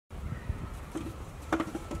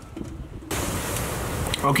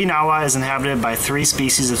Okinawa is inhabited by 3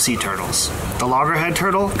 species of sea turtles: the loggerhead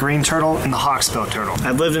turtle, green turtle, and the hawksbill turtle.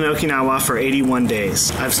 I've lived in Okinawa for 81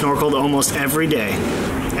 days. I've snorkeled almost every day,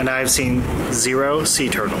 and I've seen 0 sea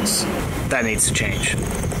turtles. That needs to change.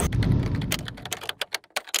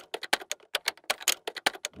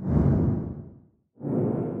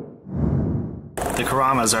 The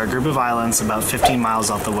Karamas are a group of islands about 15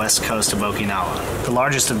 miles off the west coast of Okinawa. The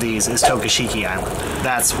largest of these is Tokashiki Island.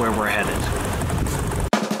 That's where we're headed.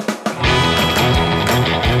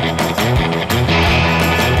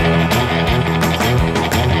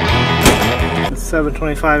 It's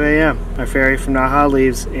 7:25 a.m. Our ferry from Naha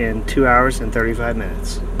leaves in 2 hours and 35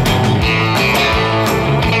 minutes.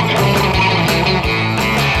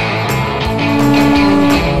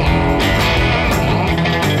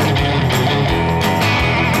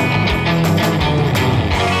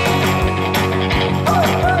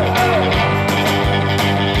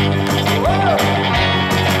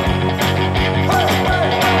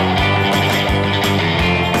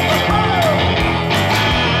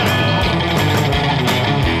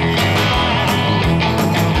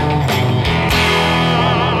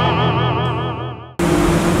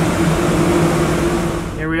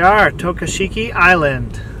 We are Tokashiki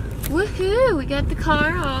Island. Woohoo! We got the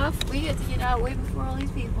car off. We get to get out way before all these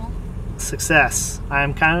people. Success.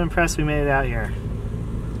 I'm kind of impressed we made it out here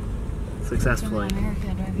successfully.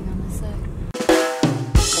 America driving on this side.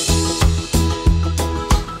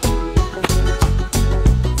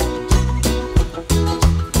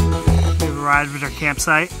 We've arrived at our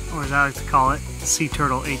campsite, or as I like to call it, Sea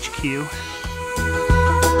Turtle HQ.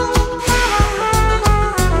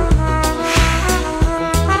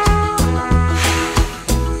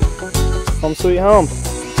 Home sweet home.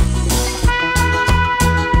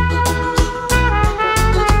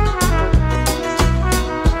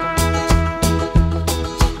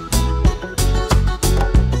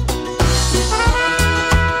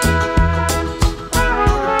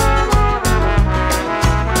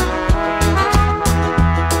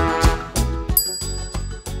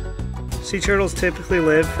 Sea turtles typically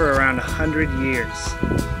live for around 100 years.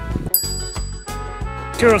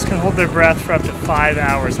 Turtles can hold their breath for up to 5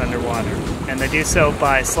 hours underwater, and they do so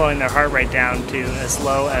by slowing their heart rate down to as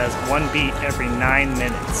low as 1 beat every 9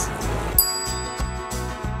 minutes.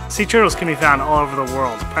 Sea turtles can be found all over the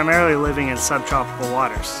world, primarily living in subtropical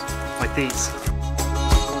waters, like these.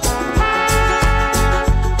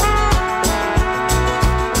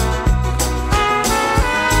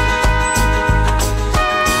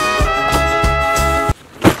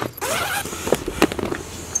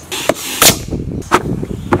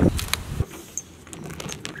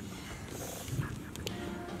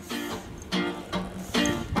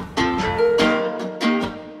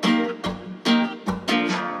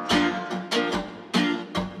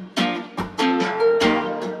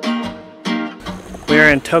 We're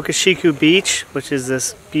in Tokashiki Beach, which is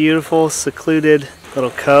this beautiful, secluded little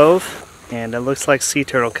cove, and it looks like sea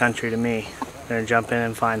turtle country to me. I'm gonna jump in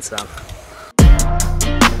and find some.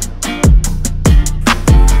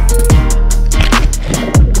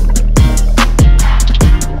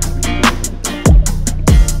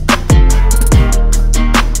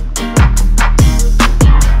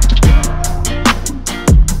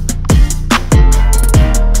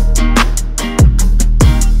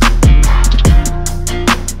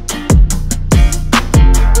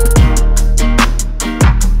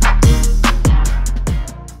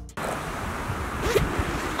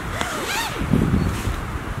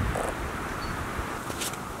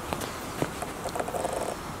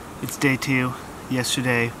 It's day 2.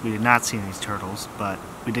 Yesterday we did not see these turtles, but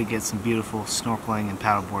we did get some beautiful snorkeling and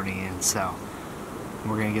paddleboarding in, so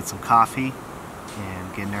we're going to get some coffee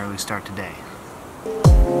and get an early start today.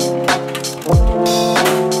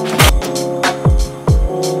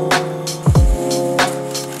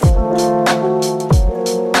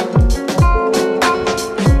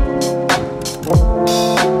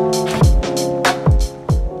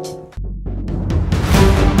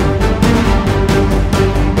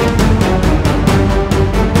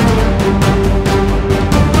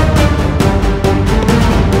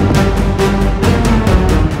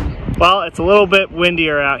 Well, it's a little bit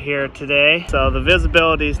windier out here today, so the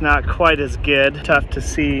visibility is not quite as good. Tough to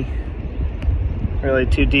see really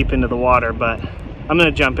too deep into the water, but I'm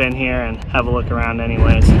gonna jump in here and have a look around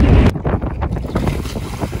anyways.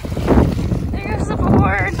 There's the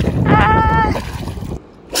board. Ah!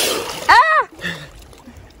 Ah!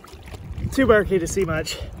 Too murky to see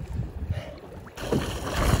much.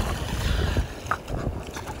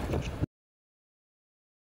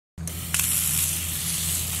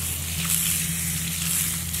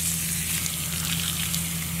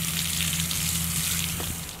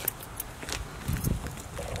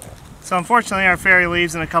 So unfortunately our ferry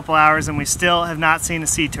leaves in a couple hours and we still have not seen a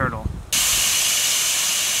sea turtle.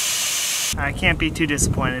 I can't be too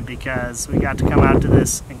disappointed because we got to come out to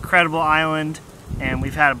this incredible island and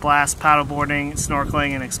we've had a blast paddleboarding, snorkeling,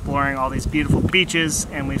 and exploring all these beautiful beaches,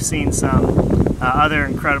 and we've seen some other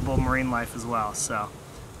incredible marine life as well. So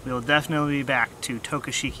we will definitely be back to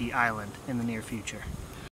Tokashiki Island in the near future.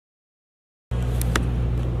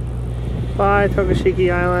 Bye,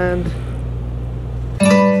 Tokashiki Island.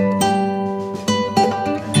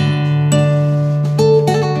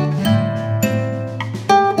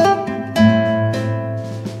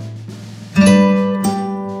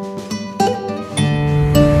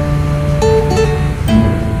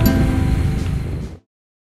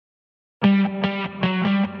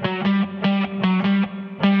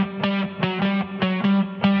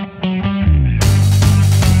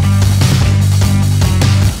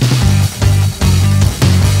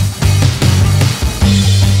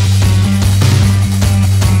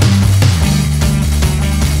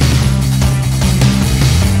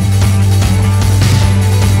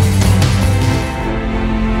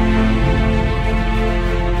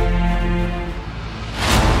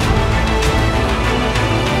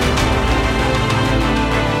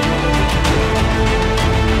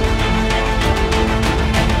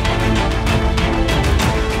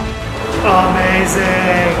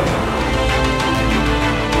 Amazing!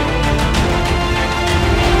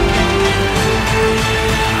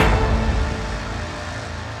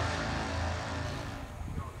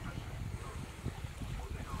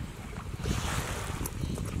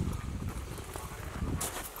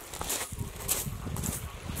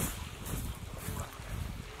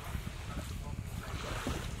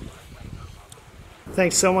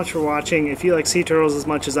 Thanks so much for watching. If you like sea turtles as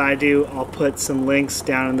much as I do, I'll put some links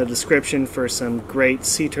down in the description for some great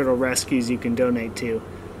sea turtle rescues you can donate to.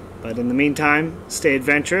 But in the meantime, stay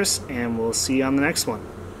adventurous and we'll see you on the next one.